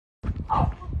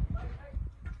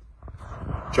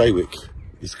Jaywick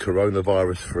is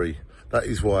coronavirus free. That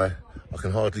is why I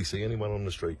can hardly see anyone on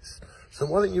the streets. So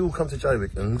why don't you all come to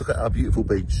Jaywick and look at our beautiful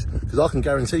beach? Because I can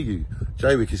guarantee you,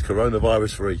 Jaywick is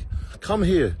coronavirus free. Come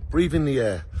here, breathe in the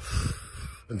air,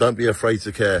 and don't be afraid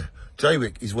to care.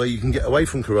 Jaywick is where you can get away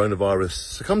from coronavirus.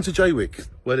 So come to Jaywick,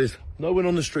 where there's no one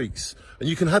on the streets, and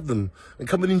you can have them, and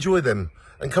come and enjoy them,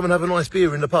 and come and have a nice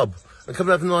beer in the pub, and come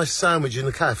and have a nice sandwich in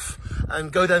the cafe,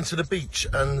 and go down to the beach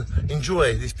and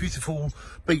enjoy this beautiful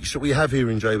beach that we have here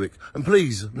in Jaywick. And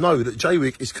please know that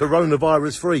Jaywick is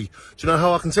coronavirus free. Do you know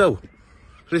how I can tell?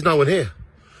 There's no one here.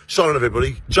 Shine on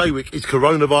everybody, Jaywick is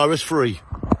coronavirus free.